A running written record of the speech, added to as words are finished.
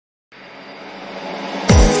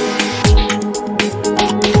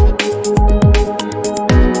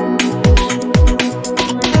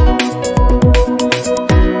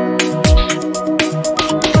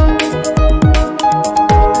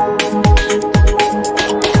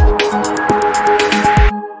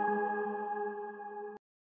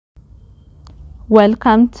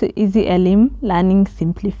Welcome to Easy Elim Learning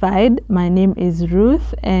Simplified. My name is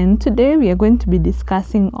Ruth, and today we are going to be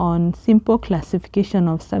discussing on simple classification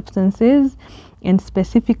of substances, and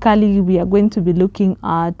specifically we are going to be looking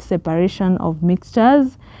at separation of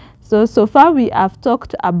mixtures. So far we have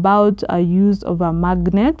talked about use of a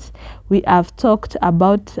magnet, we have talked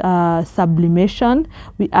about sublimation,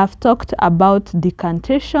 we have talked about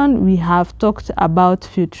decantation, we have talked about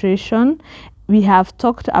filtration, we have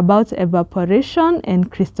talked about evaporation and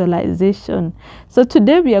crystallization. So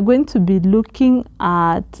today we are going to be looking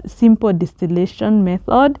at simple distillation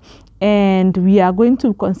method, and we are going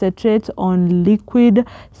to concentrate on liquid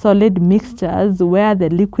solid mixtures where the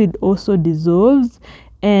liquid also dissolves,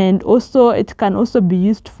 and also it can also be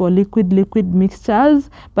used for liquid mixtures,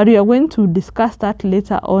 but we are going to discuss that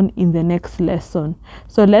later on in the next lesson.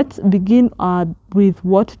 So let's begin with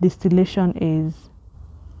what distillation is.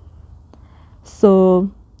 So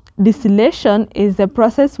distillation is the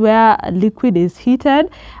process where a liquid is heated,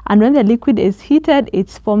 and when the liquid is heated it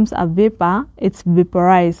forms a vapor, it's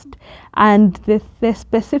vaporized. And the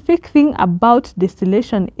specific thing about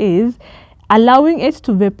distillation is allowing it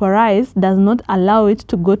to vaporize does not allow it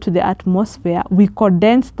to go to the atmosphere. We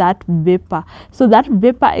condense that vapor, so that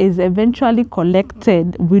vapor is eventually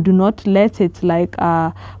collected. We do not let it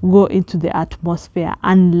go into the atmosphere,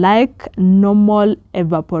 unlike normal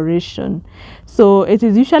evaporation. So it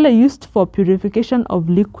is usually used for purification of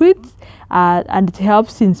liquids, and it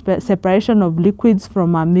helps in separation of liquids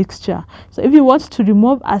from a mixture. So if you want to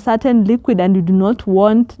remove a certain liquid and you do not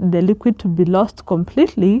want the liquid to be lost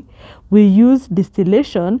completely, we use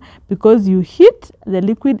distillation, because you heat the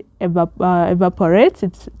liquid, evaporates,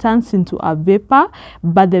 it turns into a vapor,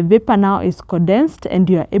 but the vapor now is condensed and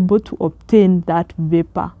you are able to obtain that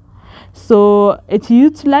vapor. So it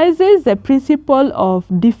utilizes the principle of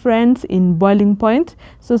difference in boiling point.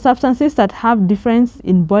 So substances that have difference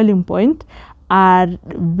in boiling point are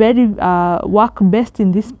very work best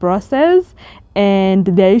in this process, and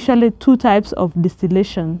there are usually two types of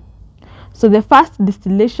distillation. So the first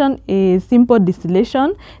distillation is simple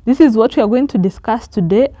distillation. This is what we are going to discuss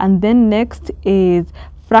today, and then next is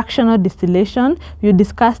fractional distillation. We'll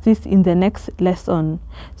discuss this in the next lesson.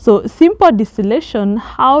 So simple distillation,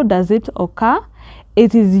 how does it occur?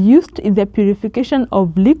 It is used in the purification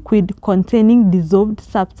of liquid containing dissolved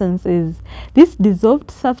substances. These dissolved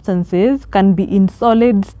substances can be in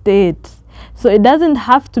solid states. So it doesn't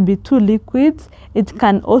have to be two liquids. It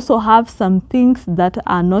can also have some things that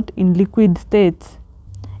are not in liquid states.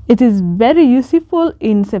 It is very useful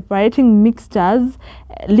in separating mixtures,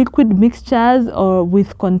 liquid mixtures, or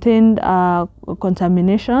with contained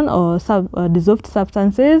contamination or dissolved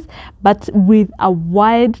substances, but with a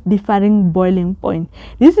wide differing boiling point.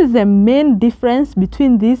 This is the main difference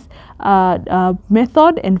between this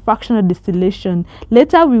method and fractional distillation.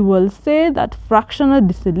 Later we will say that fractional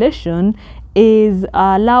distillation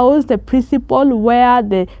allows the principle where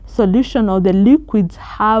the solution or the liquids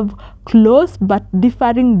have close but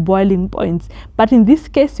differing boiling points. But in this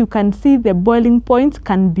case, you can see the boiling points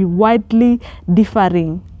can be widely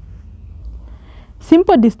differing.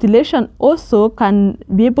 Simple distillation also can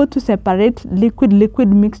be able to separate liquid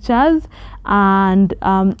mixtures, and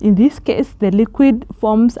in this case the liquid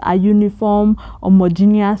forms a uniform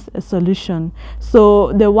homogeneous solution.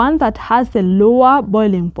 So the one that has the lower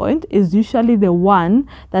boiling point is usually the one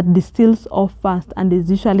that distills off first and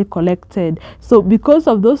is usually collected. So because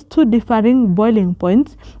of those two differing boiling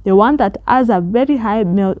points, the one that has a very high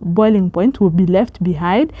boiling point will be left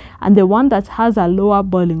behind, and the one that has a lower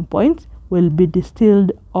boiling point will be distilled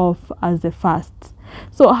off as the first.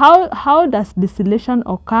 So how does distillation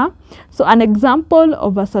occur? So an example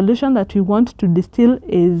of a solution that we want to distill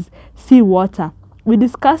is seawater. We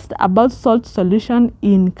discussed about salt solution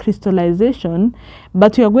in crystallization,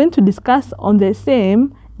 but we are going to discuss on the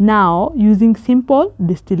same now using simple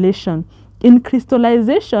distillation. In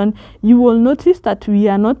crystallization, you will notice that we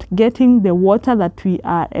are not getting the water that we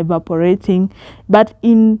are evaporating, but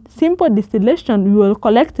in simple distillation, we will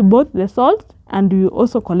collect both the salt and we will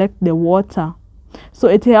also collect the water. So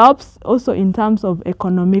it helps also in terms of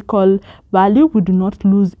economical value. We do not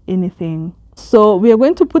lose anything. So we are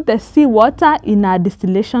going to put the seawater in a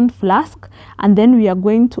distillation flask, and then we are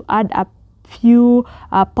going to add a few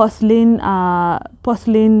porcelain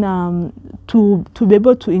to be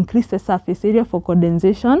able to increase the surface area for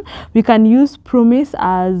condensation. We can use pumice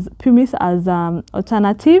as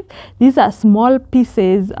alternative. These are small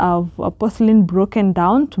pieces of porcelain broken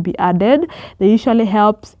down to be added. They usually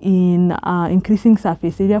helps in increasing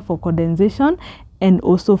surface area for condensation. and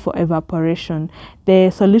also for evaporation.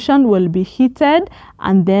 The solution will be heated,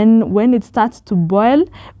 and then when it starts to boil,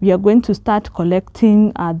 we are going to start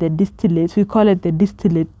collecting the distillate. We call it the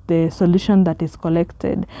distillate, the solution that is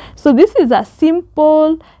collected. So this is a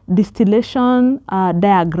simple distillation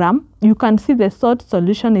diagram. You can see the salt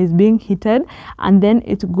solution is being heated, and then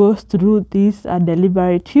it goes through this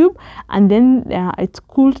delivery tube, and then it's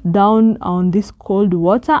cooled down on this cold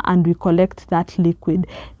water, and we collect that liquid.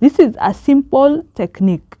 This is a simple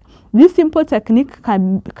technique. This simple technique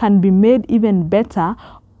can be made even better,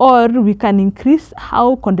 or we can increase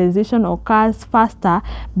how condensation occurs faster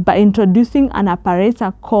by introducing an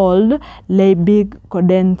apparatus called Liebig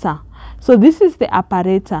condenser. So this is the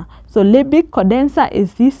apparatus. So Liebig condenser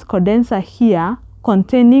is this condenser here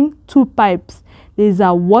containing two pipes. There is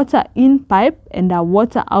a water in pipe and a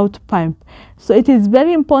water out pipe. So it is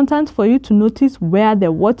very important for you to notice where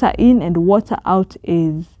the water in and water out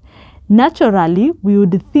is. Naturally, we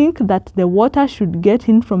would think that the water should get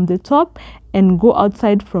in from the top and go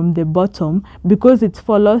outside from the bottom because it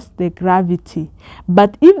follows the gravity.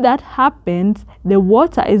 But if that happens, the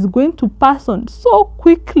water is going to pass on so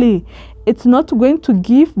quickly. It's not going to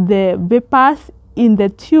give the vapors in the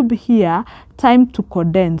tube here time to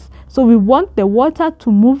condense. So we want the water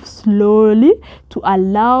to move slowly to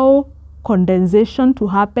allow condensation to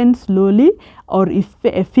happen slowly or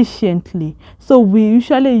efficiently. So we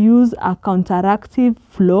usually use a counteractive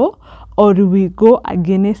flow, or we go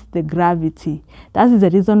against the gravity. That is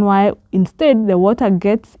the reason why instead the water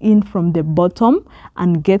gets in from the bottom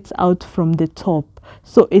and gets out from the top.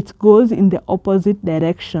 So it goes in the opposite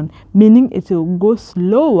direction, meaning it will go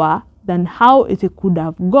slower than how it could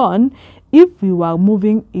have gone if we were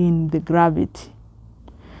moving in the gravity.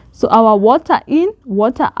 So our water in,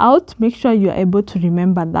 water out, make sure you are able to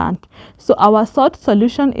remember that. So our salt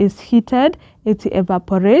solution is heated, it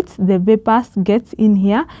evaporates, the vapors gets in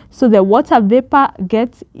here. So the water vapor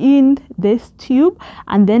gets in this tube,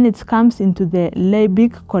 and then it comes into the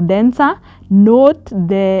Liebig condenser. Note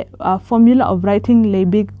the formula of writing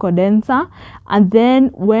Liebig condenser, and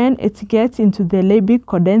then when it gets into the Liebig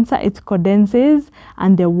condenser, it condenses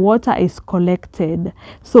and the water is collected.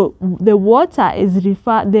 So the water is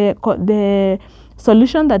the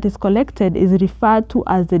solution that is collected is referred to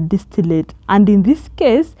as the distillate, and in this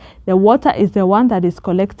case the water is the one that is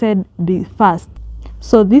collected first.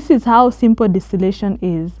 So this is how simple distillation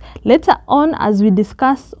is. Later on, as we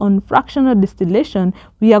discuss on fractional distillation,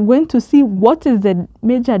 we are going to see what is the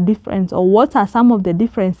major difference, or what are some of the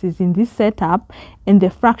differences in this setup and the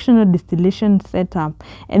fractional distillation setup,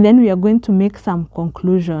 and then we are going to make some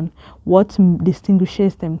conclusion what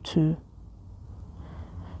distinguishes them two.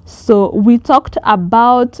 So we talked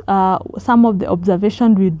about some of the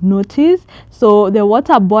observations we noticed. So the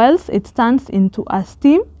water boils, it turns into a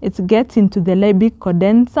steam, it gets into the Liebig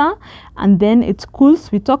condenser, and then it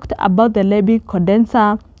cools. We talked about the Liebig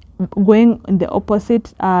condenser going in the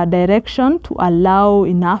opposite direction to allow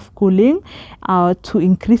enough cooling to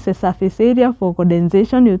increase the surface area for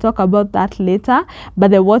condensation. We'll talk about that later,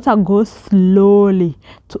 but the water goes slowly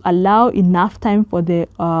to allow enough time for the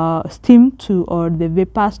steam to, or the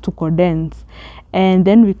vapors to condense, and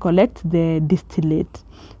then we collect the distillate.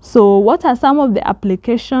 So what are some of the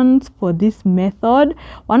applications for this method?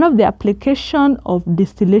 One of the application of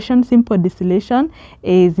distillation, simple distillation,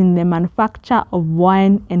 is in the manufacture of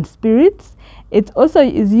wine and spirits. It also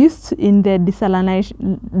is used in the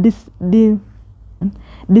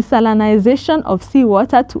desalinization of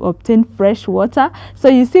seawater to obtain fresh water. So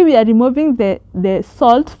you see, we are removing the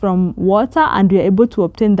salt from water, and we are able to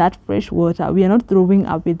obtain that fresh water. We are not throwing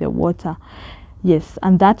away the water. Yes,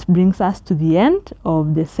 and that brings us to the end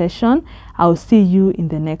of the session. I'll see you in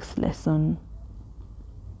the next lesson.